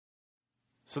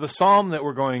So the psalm that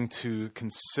we're going to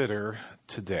consider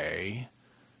today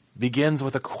begins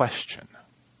with a question.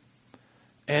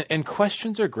 And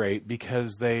questions are great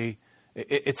because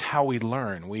it's how we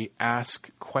learn. We ask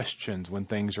questions when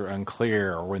things are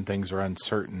unclear or when things are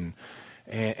uncertain.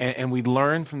 And we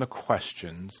learn from the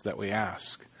questions that we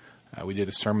ask. We did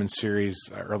a sermon series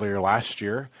earlier last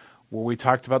year where we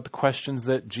talked about the questions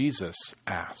that Jesus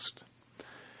asked.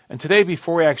 And today,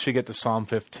 before we actually get to Psalm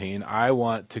 15, I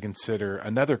want to consider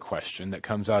another question that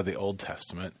comes out of the Old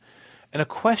Testament, and a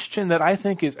question that I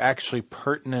think is actually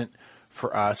pertinent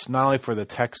for us, not only for the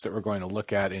text that we're going to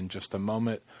look at in just a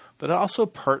moment, but also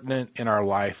pertinent in our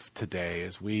life today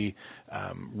as we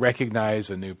recognize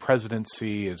a new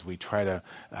presidency, as we try to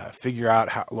figure out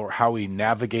how we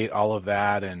navigate all of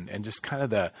that, and just kind of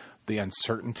the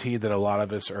uncertainty that a lot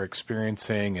of us are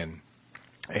experiencing, and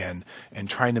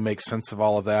trying to make sense of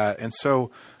all of that. And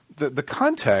so the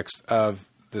context of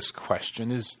this question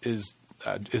is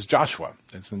Joshua.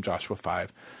 It's in Joshua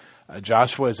 5.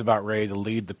 Joshua is about ready to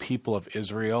lead the people of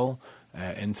Israel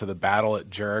into the battle at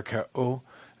Jericho.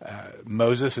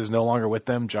 Moses is no longer with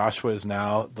them. Joshua is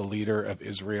now the leader of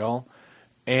Israel.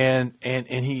 And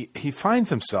he finds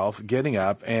himself getting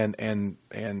up and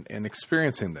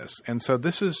experiencing this. And so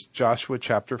this is Joshua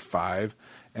chapter 5.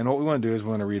 And what we want to do is we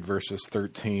want to read verses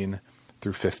 13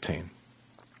 through 15.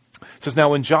 It says, "Now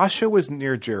when Joshua was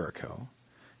near Jericho,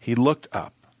 he looked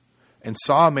up and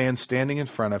saw a man standing in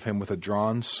front of him with a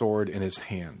drawn sword in his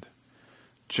hand.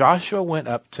 Joshua went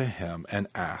up to him and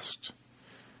asked,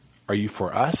 'Are you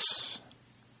for us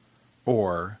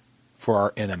or for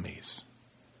our enemies?'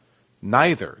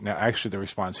 'Neither.'" Now, actually, the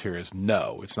response here is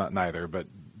no. It's not neither, but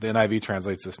the NIV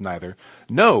translates this neither.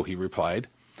 "No," he replied,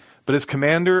 "but as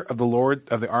commander of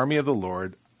the army of the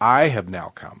Lord, I have now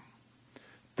come."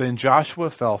 Then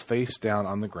Joshua fell face down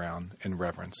on the ground in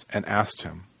reverence and asked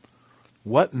him,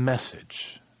 "What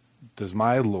message does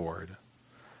my Lord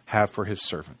have for his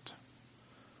servant?"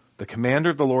 The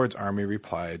commander of the Lord's army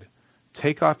replied,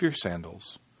 "Take off your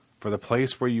sandals, for the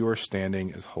place where you are standing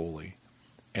is holy."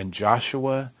 And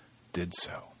Joshua did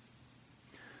so.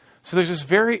 So there's this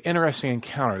very interesting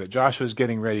encounter that Joshua is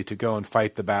getting ready to go and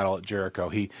fight the battle at Jericho.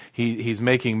 He's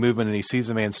making movement, and he sees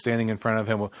a man standing in front of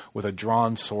him with a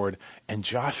drawn sword. And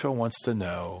Joshua wants to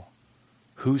know,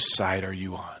 whose side are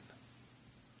you on?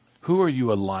 Who are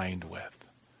you aligned with?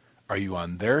 Are you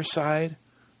on their side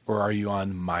or are you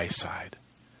on my side?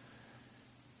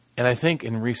 And I think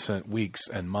in recent weeks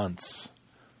and months,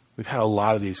 we've had a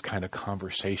lot of these kind of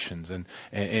conversations,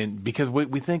 and because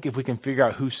we think if we can figure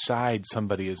out whose side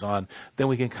somebody is on, then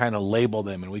we can kind of label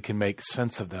them and we can make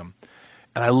sense of them.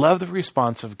 And I love the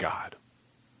response of God.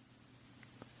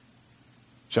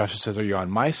 Joshua says, "Are you on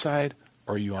my side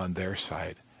or are you on their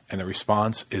side?" And the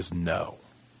response is no.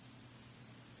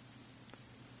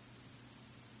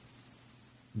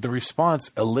 The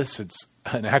response elicits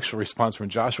an actual response from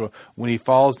Joshua when he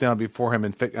falls down before him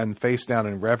and face down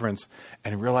in reverence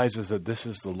and realizes that this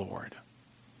is the Lord.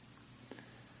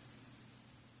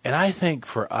 And I think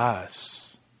for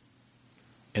us,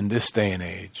 in this day and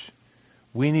age,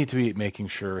 we need to be making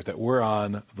sure that we're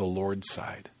on the Lord's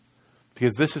side.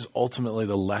 Because this is ultimately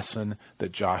the lesson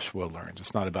that Joshua learns.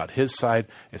 It's not about his side.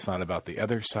 It's not about the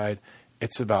other side.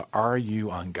 It's about, are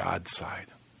you on God's side?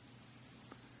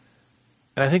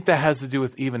 And I think that has to do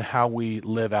with even how we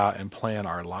live out and plan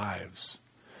our lives.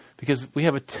 Because we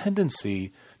have a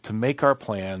tendency to make our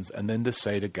plans and then to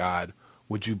say to God,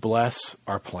 "Would you bless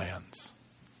our plans?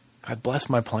 God, bless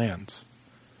my plans."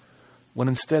 When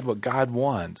instead what God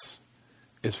wants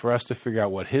is for us to figure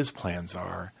out what his plans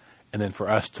are, and then for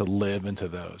us to live into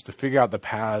those, to figure out the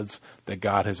paths that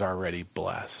God has already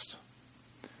blessed.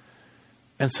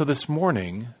 And so this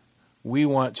morning, we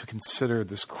want to consider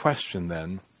this question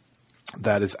then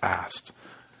that is asked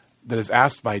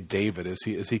by David as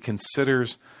he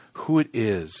considers who it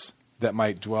is that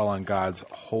might dwell on God's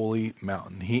holy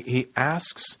mountain. He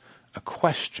asks a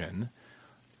question,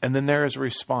 and then there is a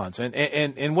response.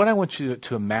 And what I want you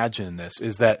to imagine in this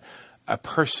is that a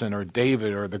person or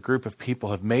David or the group of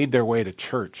people have made their way to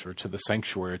church or to the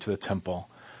sanctuary or to the temple,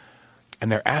 and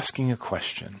they're asking a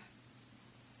question.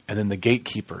 And then the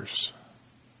gatekeepers,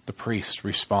 the priests,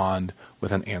 respond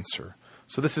with an answer.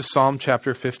 So this is Psalm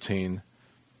chapter 15,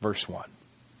 verse 1.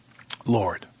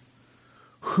 "Lord,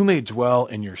 who may dwell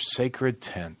in your sacred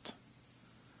tent?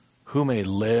 Who may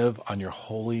live on your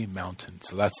holy mountain?"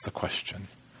 So that's the question.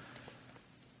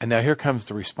 And now here comes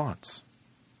the response.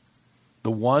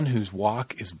 "The one whose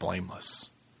walk is blameless,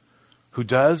 who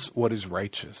does what is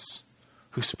righteous,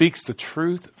 who speaks the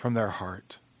truth from their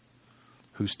heart,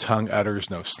 whose tongue utters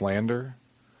no slander,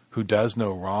 who does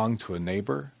no wrong to a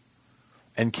neighbor,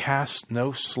 and casts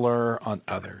no slur on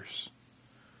others,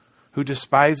 who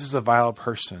despises a vile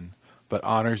person, but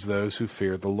honors those who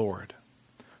fear the Lord,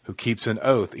 who keeps an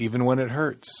oath even when it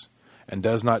hurts, and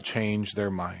does not change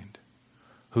their mind,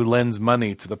 who lends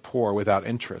money to the poor without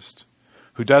interest,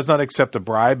 who does not accept a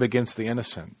bribe against the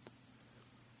innocent.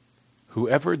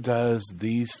 Whoever does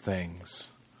these things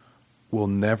will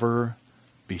never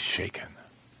be shaken.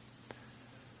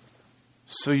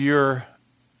 So you're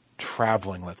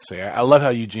traveling, let's say. I love how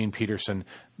Eugene Peterson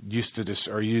used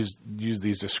to use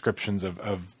these descriptions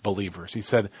of believers. He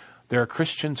said, there are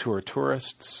Christians who are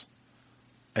tourists,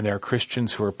 and there are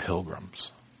Christians who are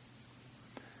pilgrims.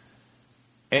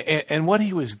 And what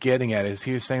he was getting at is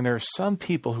he was saying there are some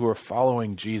people who are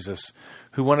following Jesus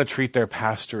who want to treat their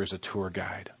pastor as a tour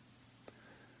guide.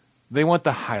 They want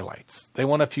the highlights. They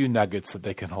want a few nuggets that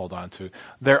they can hold on to.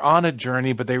 They're on a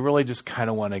journey, but they really just kind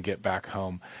of want to get back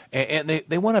home. And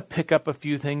they want to pick up a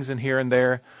few things in here and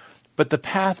there, but the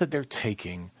path that they're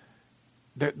taking,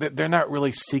 they're not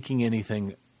really seeking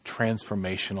anything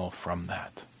transformational from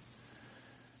that.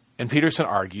 And Peterson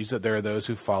argues that there are those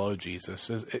who follow Jesus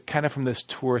as kind of from this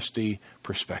touristy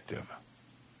perspective.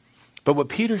 But what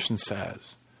Peterson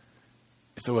says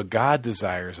is that what God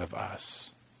desires of us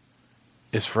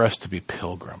is for us to be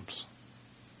pilgrims.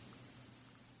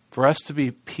 For us to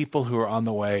be people who are on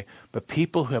the way, but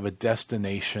people who have a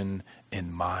destination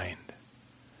in mind.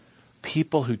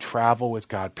 People who travel with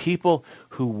God. People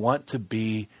who want to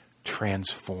be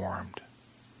transformed.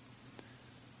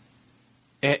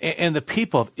 And the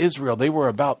people of Israel, they were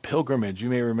about pilgrimage. You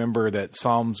may remember that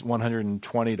Psalms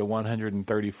 120 to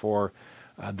 134,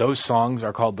 those songs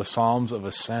are called the Psalms of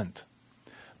Ascent.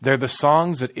 They're the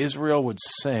songs that Israel would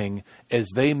sing as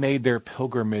they made their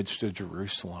pilgrimage to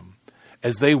Jerusalem.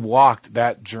 As they walked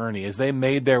that journey, as they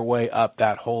made their way up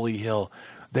that holy hill,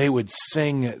 they would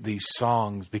sing these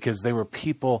songs because they were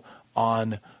people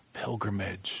on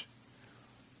pilgrimage.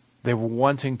 They were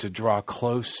wanting to draw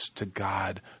close to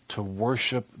God, to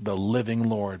worship the living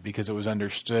Lord, because it was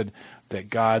understood that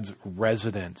God's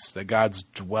residence, that God's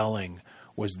dwelling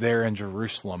was there in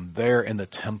Jerusalem, there in the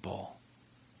temple.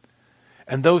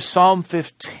 And though Psalm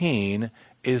 15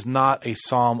 is not a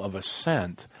psalm of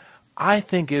ascent, I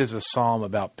think it is a psalm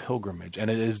about pilgrimage, and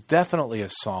it is definitely a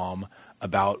psalm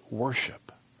about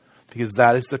worship, because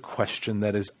that is the question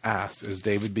that is asked as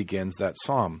David begins that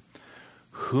psalm.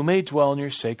 Who may dwell in your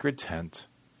sacred tent?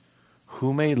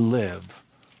 Who may live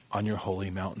on your holy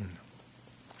mountain?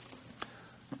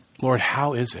 Lord,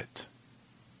 how is it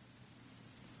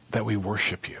that we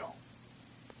worship you?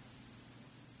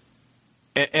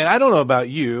 And I don't know about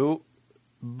you,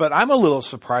 but I'm a little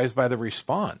surprised by the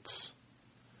response.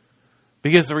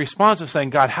 Because the response of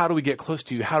saying, God, how do we get close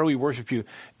to you? How do we worship you?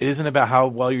 It isn't about how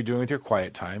well you're doing with your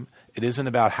quiet time. It isn't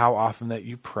about how often that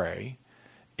you pray.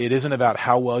 It isn't about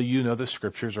how well you know the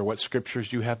scriptures or what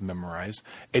scriptures you have memorized.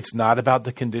 It's not about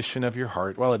the condition of your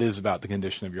heart. Well, it is about the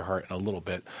condition of your heart in a little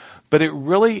bit. But it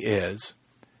really is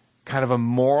kind of a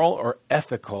moral or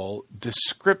ethical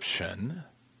description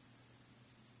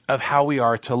of how we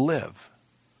are to live.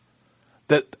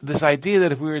 That this idea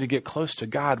that if we were to get close to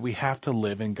God, we have to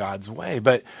live in God's way.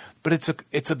 But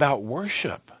it's about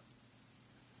worship.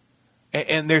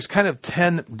 And there's kind of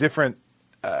 10 different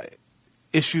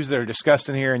issues that are discussed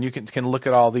in here, and you can look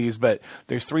at all these, but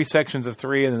there's 3 sections of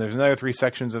 3, and then there's another 3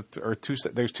 sections of,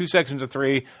 there's 2 sections of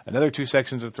 3, another 2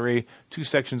 sections of 3, 2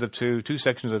 sections of 2, 2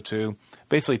 sections of 2,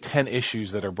 basically 10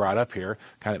 issues that are brought up here.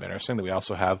 Kind of interesting that we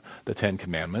also have the 10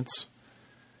 Commandments.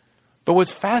 But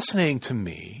what's fascinating to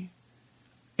me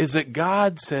is that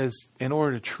God says, in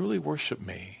order to truly worship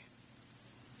me,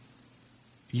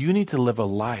 you need to live a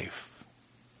life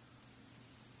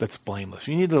that's blameless.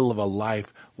 You need to live a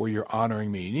life where you're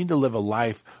honoring me. You need to live a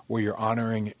life where you're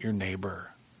honoring your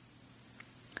neighbor.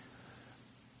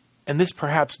 And this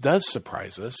perhaps does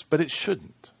surprise us, but it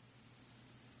shouldn't.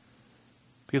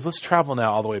 Because let's travel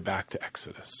now all the way back to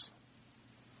Exodus.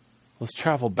 Let's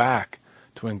travel back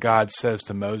to when God says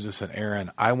to Moses and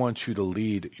Aaron, I want you to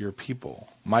lead your people,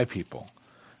 my people,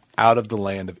 out of the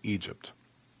land of Egypt.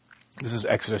 This is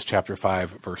Exodus chapter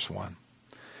 5, verse 1.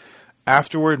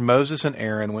 Afterward, Moses and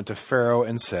Aaron went to Pharaoh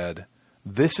and said,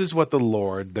 This is what the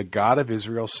Lord, the God of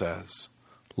Israel, says.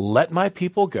 Let my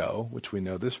people go, which we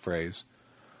know this phrase,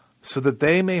 so that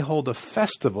they may hold a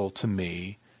festival to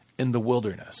me in the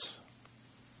wilderness.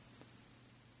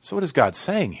 So what is God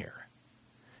saying here?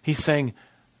 He's saying,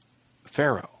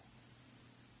 Pharaoh,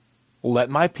 let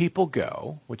my people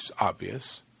go, which is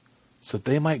obvious, so that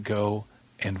they might go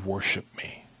and worship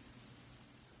me.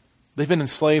 They've been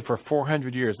enslaved for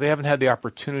 400 years. They haven't had the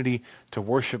opportunity to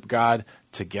worship God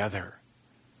together.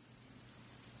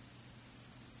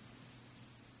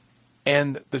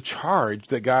 And the charge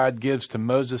that God gives to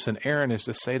Moses and Aaron is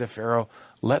to say to Pharaoh,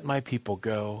 let my people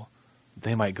go.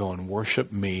 They might go and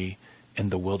worship me in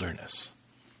the wilderness.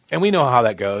 And we know how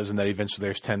that goes, and that eventually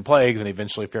there's 10 plagues, and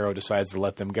eventually Pharaoh decides to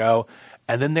let them go.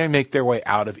 And then they make their way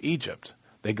out of Egypt.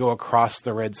 They go across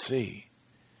the Red Sea.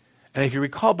 And if you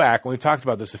recall back, and we've talked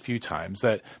about this a few times,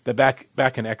 that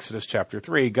back in Exodus chapter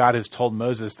 3, God has told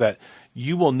Moses that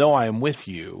you will know I am with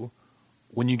you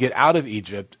when you get out of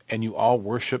Egypt and you all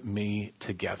worship me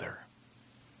together.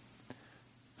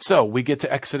 So we get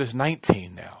to Exodus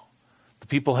 19 now. The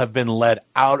people have been led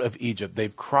out of Egypt.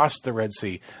 They've crossed the Red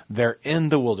Sea. They're in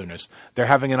the wilderness. They're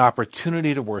having an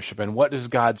opportunity to worship. And what does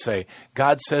God say?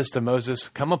 God says to Moses,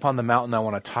 come up on the mountain, I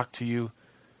want to talk to you,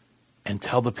 and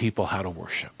tell the people how to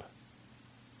worship.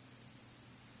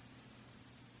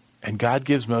 And God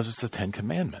gives Moses the 10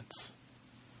 Commandments.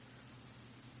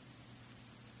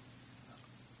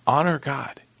 Honor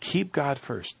God. Keep God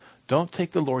first. Don't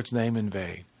take the Lord's name in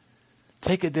vain.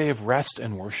 Take a day of rest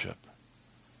and worship.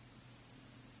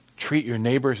 Treat your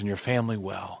neighbors and your family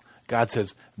well. God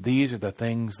says, these are the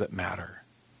things that matter.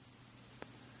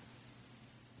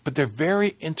 But they're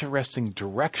very interesting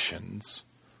directions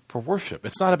for worship.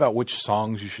 It's not about which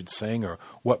songs you should sing or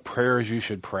what prayers you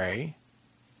should pray.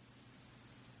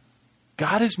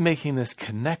 God is making this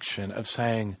connection of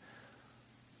saying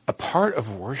a part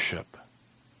of worship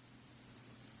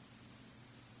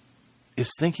is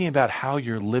thinking about how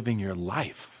you're living your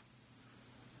life,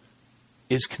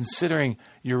 is considering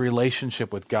your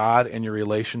relationship with God and your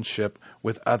relationship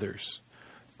with others.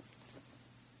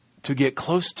 To get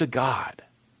close to God,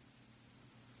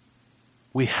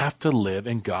 we have to live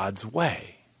in God's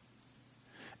way.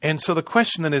 And so the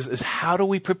question then is how do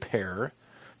we prepare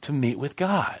to meet with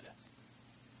God?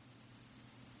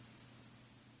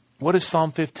 What is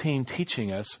Psalm 15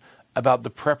 teaching us about the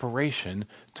preparation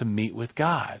to meet with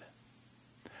God?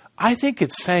 I think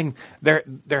it's saying there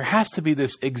has to be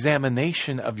this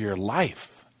examination of your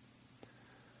life.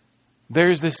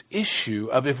 There's this issue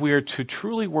of if we are to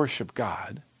truly worship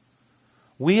God,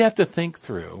 we have to think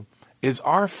through, is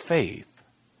our faith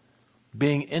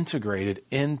being integrated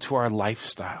into our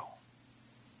lifestyle?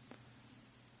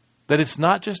 That it's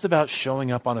not just about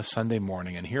showing up on a Sunday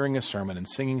morning and hearing a sermon and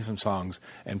singing some songs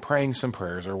and praying some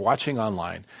prayers or watching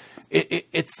online.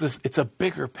 It's a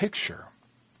bigger picture.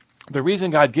 The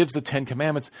reason God gives the 10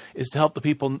 Commandments is to help the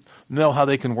people know how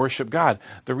they can worship God.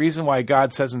 The reason why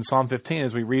God says in Psalm 15,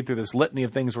 as we read through this litany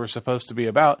of things we're supposed to be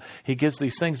about, he gives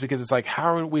these things because it's like,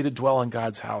 how are we to dwell in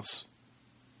God's house?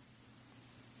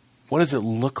 What does it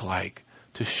look like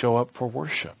to show up for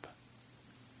worship?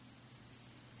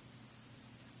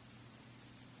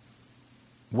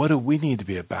 What do we need to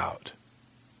be about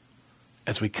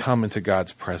as we come into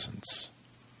God's presence?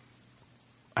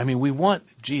 I mean, we want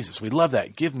Jesus. We love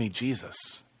that. Give me Jesus.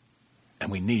 And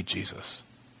we need Jesus.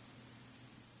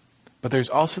 But there's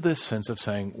also this sense of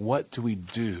saying, what do we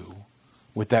do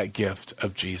with that gift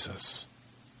of Jesus?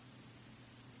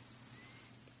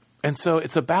 And so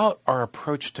it's about our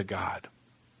approach to God.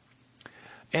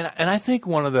 And I think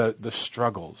one of the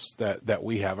struggles that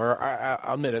we have, or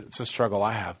I'll admit it's a struggle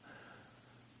I have,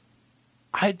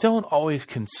 I don't always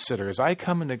consider, as I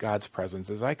come into God's presence,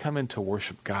 as I come in to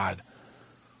worship God,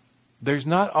 there's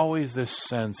not always this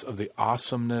sense of the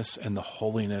awesomeness and the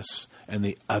holiness and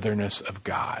the otherness of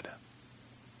God.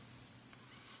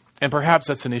 And perhaps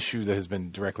that's an issue that has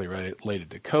been directly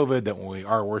related to COVID, that when we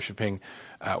are worshiping,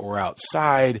 we're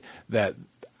outside, that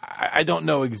I don't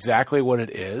know exactly what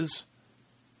it is,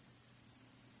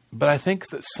 but I think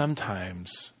that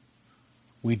sometimes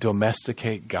we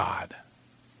domesticate God.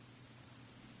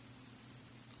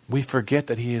 We forget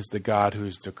that he is the God who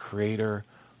is the creator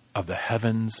of the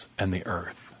heavens and the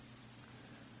earth.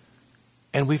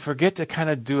 And we forget to kind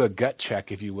of do a gut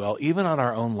check, if you will, even on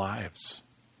our own lives,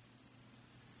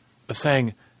 of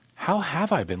saying, how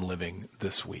have I been living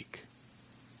this week?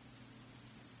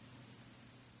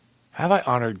 Have I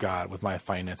honored God with my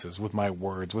finances, with my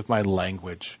words, with my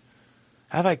language?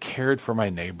 Have I cared for my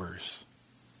neighbors?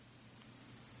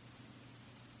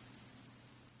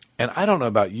 And I don't know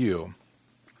about you,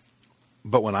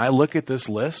 but when I look at this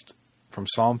list from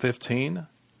Psalm 15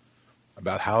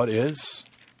 about how it is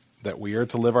that we are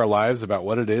to live our lives, about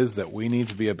what it is that we need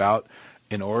to be about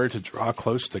in order to draw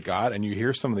close to God, and you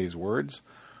hear some of these words,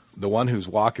 the one whose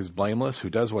walk is blameless, who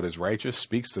does what is righteous,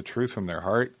 speaks the truth from their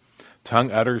heart,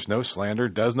 tongue utters no slander,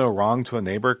 does no wrong to a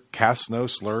neighbor, casts no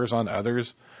slurs on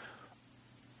others.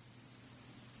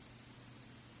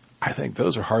 I think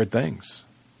those are hard things.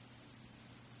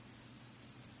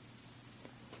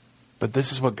 But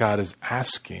this is what God is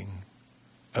asking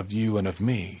of you and of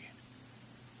me.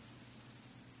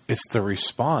 It's the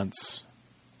response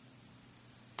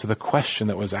to the question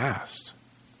that was asked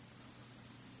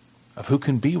of who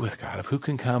can be with God, of who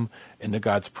can come into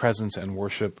God's presence and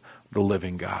worship the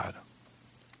living God.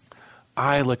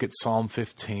 I look at Psalm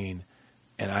 15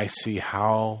 and I see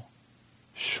how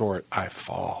short I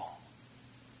fall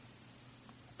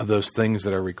of those things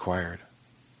that are required.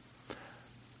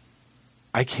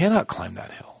 I cannot climb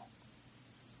that hill.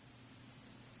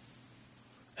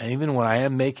 And even when I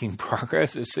am making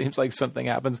progress, it seems like something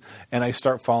happens and I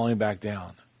start falling back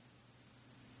down.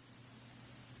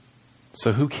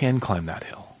 So who can climb that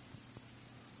hill?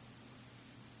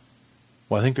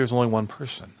 Well, I think there's only one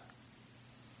person.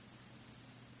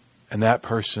 And that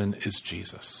person is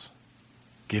Jesus.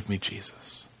 Give me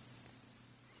Jesus.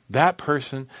 That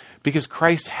person, because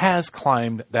Christ has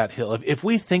climbed that hill. If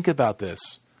we think about this,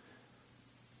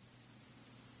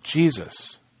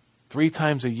 Jesus, 3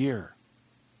 times a year,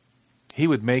 he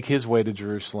would make his way to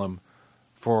Jerusalem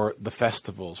for the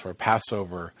festivals, for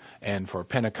Passover and for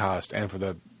Pentecost and for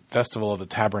the Festival of the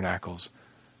Tabernacles.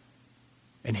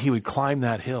 And he would climb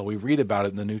that hill. We read about it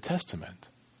in the New Testament.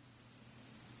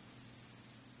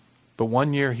 But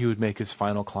one year he would make his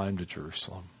final climb to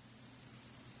Jerusalem.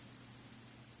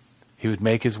 He would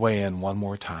make his way in one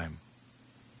more time.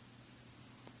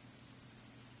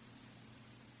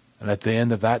 And at the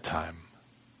end of that time,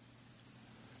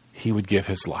 he would give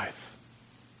his life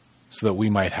so that we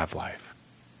might have life.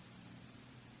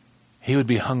 He would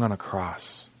be hung on a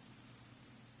cross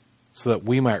so that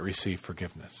we might receive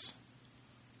forgiveness,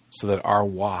 so that our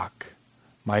walk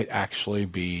might actually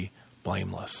be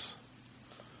blameless.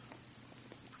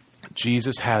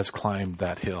 Jesus has climbed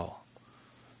that hill,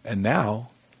 and now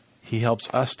he helps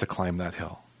us to climb that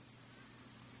hill.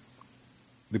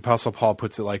 The Apostle Paul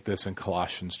puts it like this in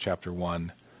Colossians chapter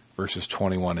 1, verses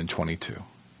 21 and 22.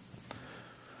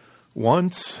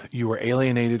 Once you were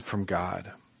alienated from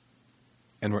God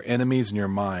and were enemies in your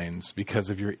minds because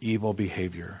of your evil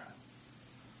behavior.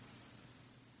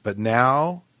 But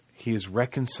now he has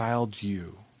reconciled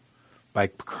you by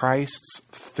Christ's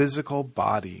physical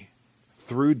body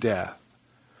through death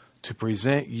to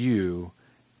present you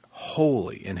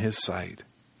holy in his sight,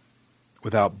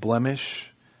 without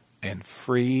blemish and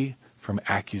free from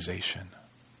accusation.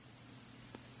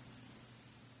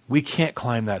 We can't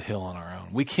climb that hill on our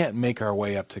own. We can't make our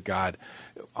way up to God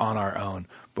on our own.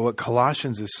 But what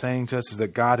Colossians is saying to us is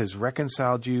that God has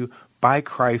reconciled you by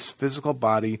Christ's physical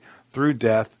body through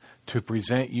death to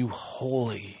present you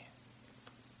holy.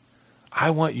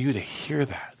 I want you to hear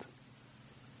that.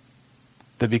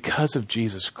 That because of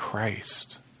Jesus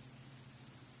Christ,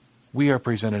 we are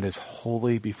presented as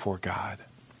holy before God.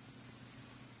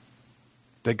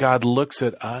 That God looks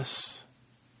at us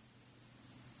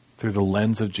through the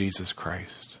lens of Jesus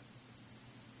Christ.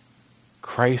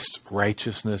 Christ's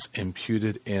righteousness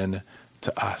imputed in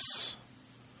to us.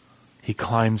 He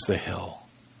climbs the hill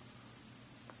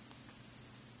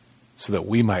so that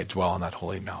we might dwell on that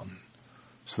holy mountain,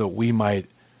 so that we might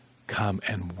come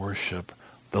and worship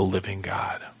the living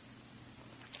God.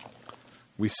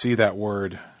 We see that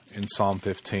word in Psalm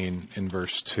 15 in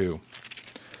verse 2.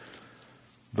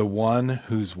 The one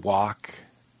whose walk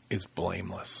is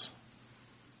blameless.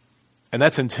 And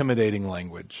that's intimidating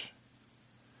language.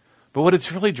 But what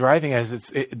it's really driving at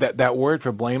is that word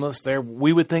for blameless there,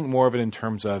 we would think more of it in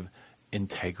terms of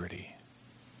integrity.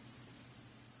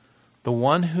 The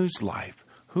one whose life,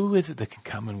 who is it that can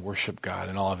come and worship God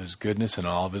in all of his goodness and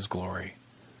all of his glory?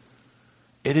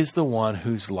 It is the one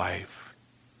whose life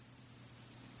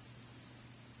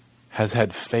has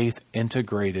had faith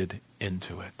integrated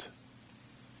into it.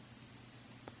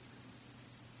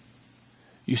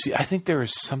 You see, I think there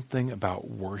is something about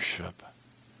worship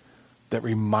that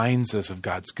reminds us of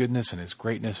God's goodness and his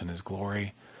greatness and his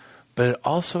glory, but it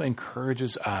also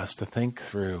encourages us to think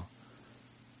through,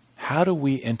 how do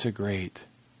we integrate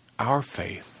our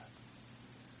faith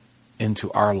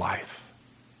into our life?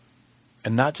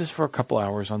 And not just for a couple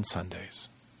hours on Sundays,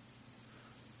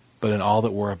 but in all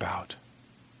that we're about.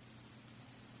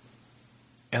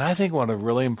 And I think one of the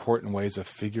really important ways of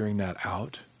figuring that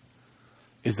out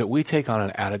is that we take on an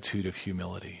attitude of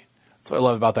humility. That's what I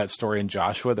love about that story in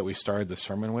Joshua that we started the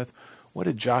sermon with. What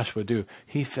did Joshua do?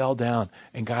 He fell down,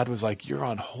 and God was like, you're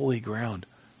on holy ground.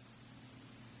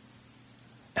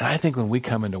 And I think when we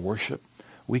come into worship,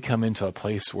 we come into a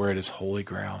place where it is holy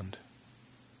ground.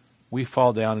 We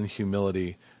fall down in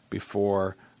humility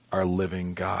before our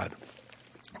living God.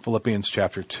 Philippians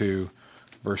chapter 2,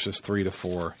 verses 3 to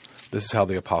 4. This is how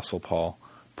the Apostle Paul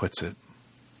puts it.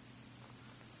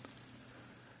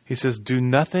 He says, do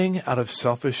nothing out of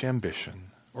selfish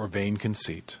ambition or vain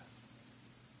conceit.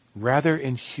 Rather,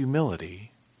 in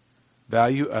humility,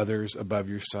 Value others above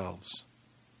yourselves,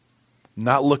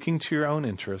 not looking to your own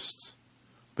interests,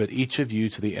 but each of you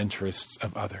to the interests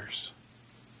of others.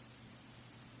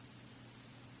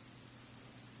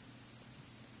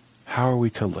 How are we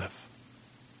to live?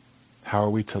 How are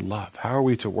we to love? How are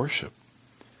we to worship?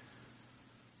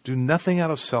 Do nothing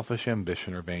out of selfish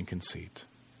ambition or vain conceit.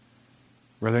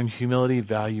 Rather, in humility,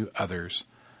 value others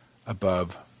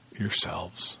above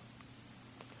yourselves.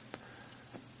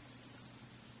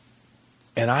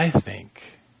 And I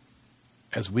think,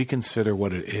 as we consider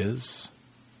what it is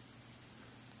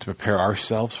to prepare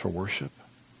ourselves for worship,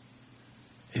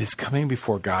 it is coming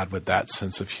before God with that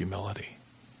sense of humility.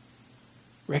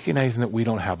 Recognizing that we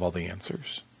don't have all the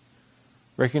answers.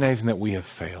 Recognizing that we have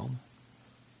failed.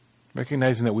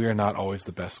 Recognizing that we are not always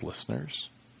the best listeners.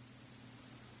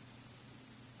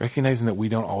 Recognizing that we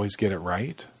don't always get it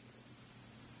right.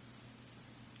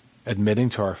 Admitting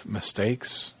to our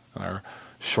mistakes and our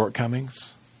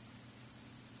shortcomings.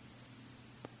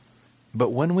 But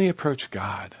when we approach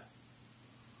God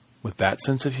with that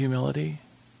sense of humility,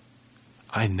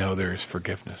 I know there is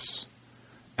forgiveness.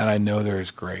 And I know there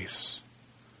is grace.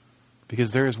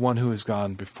 Because there is one who has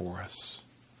gone before us.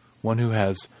 One who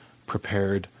has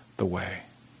prepared the way.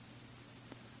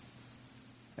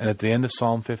 And at the end of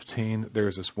Psalm 15, there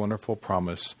is this wonderful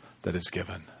promise that is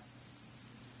given.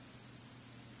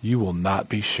 You will not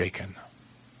be shaken.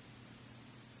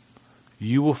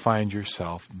 You will find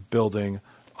yourself building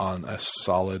on a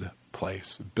solid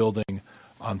place, building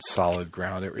on solid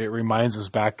ground. It reminds us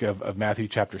back of Matthew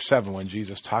chapter 7 when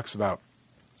Jesus talks about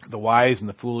the wise and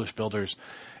the foolish builders.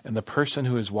 And the person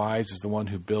who is wise is the one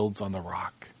who builds on the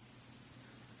rock,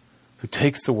 who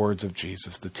takes the words of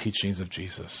Jesus, the teachings of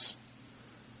Jesus,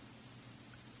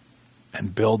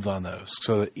 and builds on those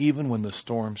so that even when the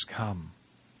storms come,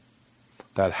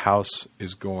 that house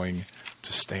is going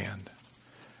to stand.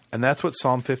 And that's what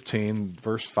Psalm 15,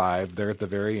 verse 5, there at the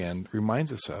very end,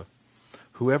 reminds us of.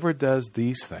 Whoever does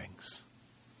these things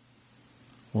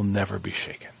will never be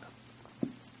shaken.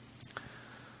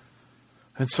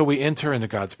 And so we enter into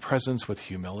God's presence with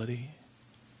humility.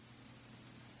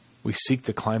 We seek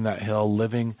to climb that hill,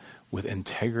 living with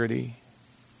integrity.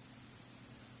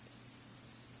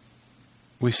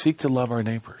 We seek to love our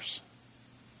neighbors.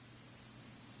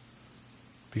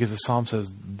 Because the Psalm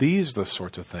says these are the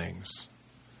sorts of things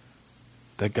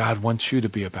that God wants you to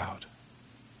be about.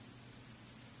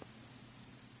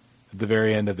 At the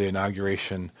very end of the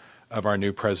inauguration of our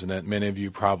new president, many of you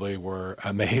probably were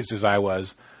amazed as I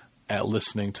was at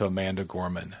listening to Amanda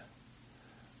Gorman,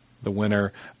 the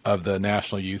winner of the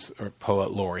National Youth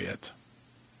Poet Laureate,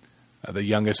 the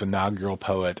youngest inaugural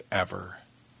poet ever.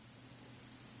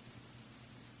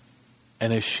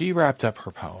 And as she wrapped up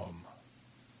her poem,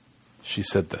 she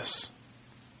said this: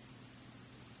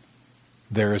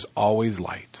 there is always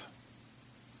light.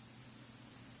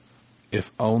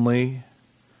 If only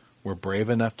we're brave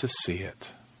enough to see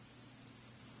it.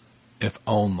 If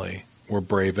only we're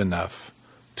brave enough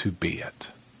to be it.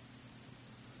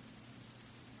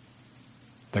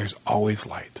 There's always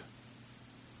light.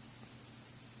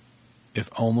 If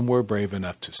only we're brave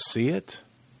enough to see it,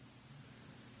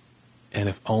 and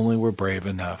if only we're brave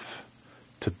enough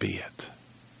to be it.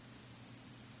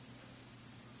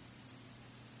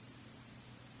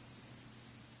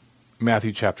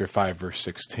 Matthew chapter 5, verse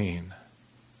 16.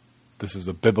 This is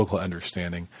the biblical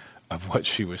understanding of what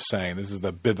she was saying. This is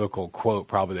the biblical quote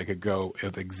probably that could go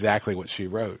with exactly what she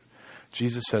wrote.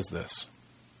 Jesus says this: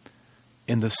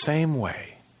 in the same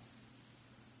way,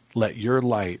 let your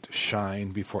light shine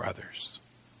before others,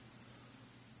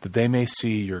 that they may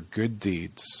see your good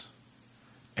deeds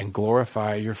and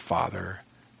glorify your Father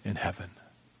in heaven.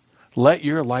 Let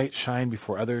your light shine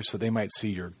before others so they might see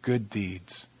your good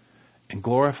deeds and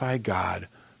glorify God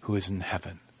who is in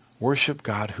heaven. Worship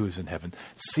God who is in heaven.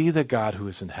 See the God who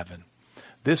is in heaven.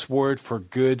 This word for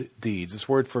good deeds, this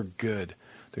word for good,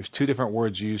 there's two different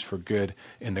words used for good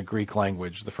in the Greek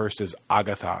language. The first is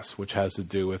agathos, which has to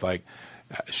do with like,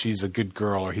 she's a good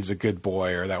girl, or he's a good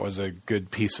boy, or that was a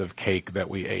good piece of cake that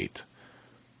we ate.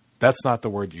 That's not the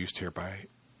word used here by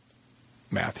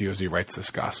Matthew as he writes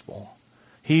this gospel.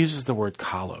 He uses the word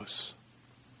kalos.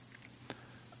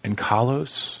 And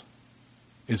kalos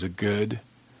is a good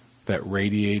that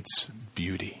radiates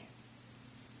beauty.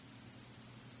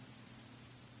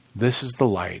 This is the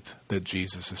light that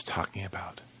Jesus is talking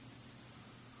about.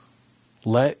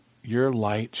 Let your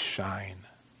light shine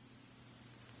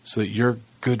so that your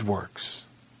good works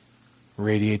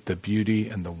radiate the beauty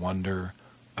and the wonder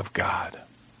of God.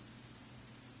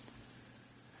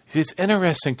 See, it's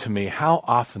interesting to me how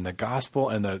often the gospel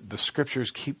and the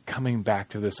scriptures keep coming back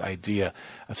to this idea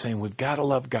of saying we've got to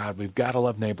love God, we've got to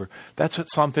love neighbor. That's what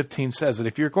Psalm 15 says, that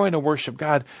if you're going to worship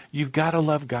God, you've got to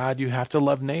love God, you have to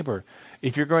love neighbor.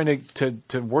 If you're going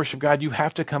to worship God, you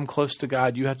have to come close to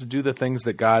God. You have to do the things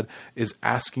that God is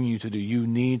asking you to do. You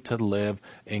need to live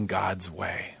in God's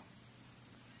way.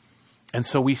 And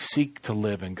so we seek to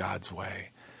live in God's way.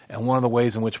 And one of the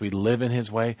ways in which we live in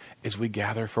his way is we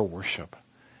gather for worship.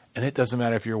 And it doesn't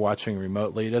matter if you're watching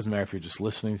remotely. It doesn't matter if you're just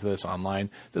listening to this online.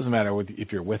 It doesn't matter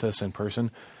if you're with us in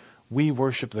person. We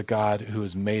worship the God who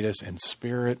has made us in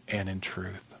spirit and in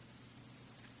truth.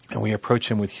 And we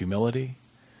approach him with humility.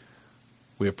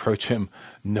 We approach him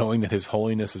knowing that his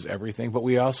holiness is everything, but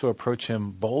we also approach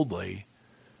him boldly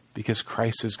because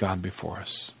Christ has gone before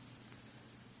us.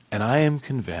 And I am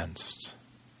convinced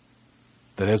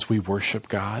that as we worship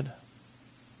God,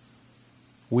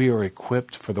 we are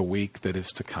equipped for the week that is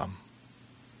to come.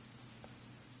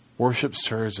 Worship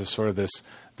serves as sort of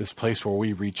this place where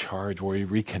we recharge, where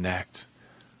we reconnect,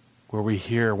 where we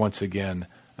hear once again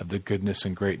of the goodness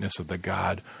and greatness of the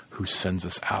God who sends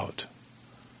us out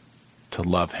to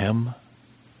love him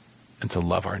and to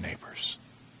love our neighbors.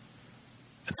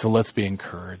 And so let's be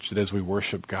encouraged that as we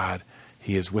worship God,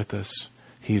 he is with us,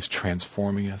 he is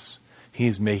transforming us, he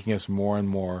is making us more and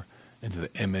more into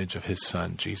the image of his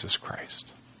Son, Jesus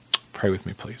Christ. Pray with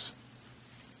me, please.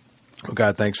 Oh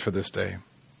God, thanks for this day.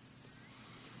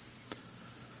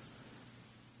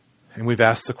 And we've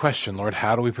asked the question, Lord,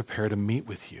 how do we prepare to meet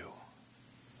with you?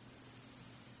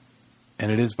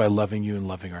 And it is by loving you and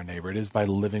loving our neighbor. It is by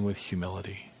living with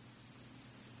humility.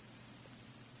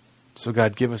 So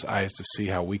God, give us eyes to see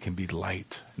how we can be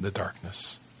light in the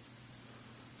darkness.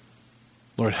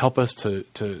 Lord, help us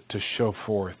to show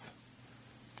forth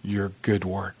your good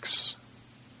works.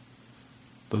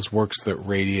 Those works that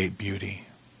radiate beauty.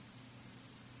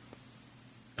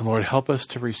 And Lord, help us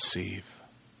to receive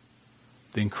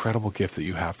the incredible gift that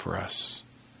you have for us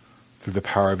through the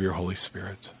power of your Holy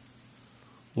Spirit.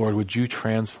 Lord, would you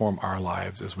transform our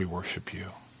lives as we worship you,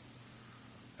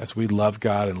 as we love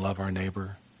God and love our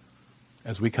neighbor,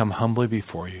 as we come humbly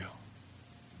before you.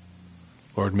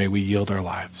 Lord, may we yield our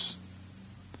lives,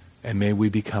 and may we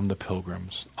become the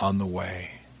pilgrims on the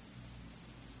way,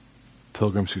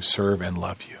 pilgrims who serve and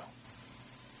love you.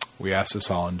 We ask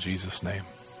this all in Jesus' name.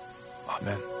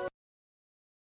 Amen.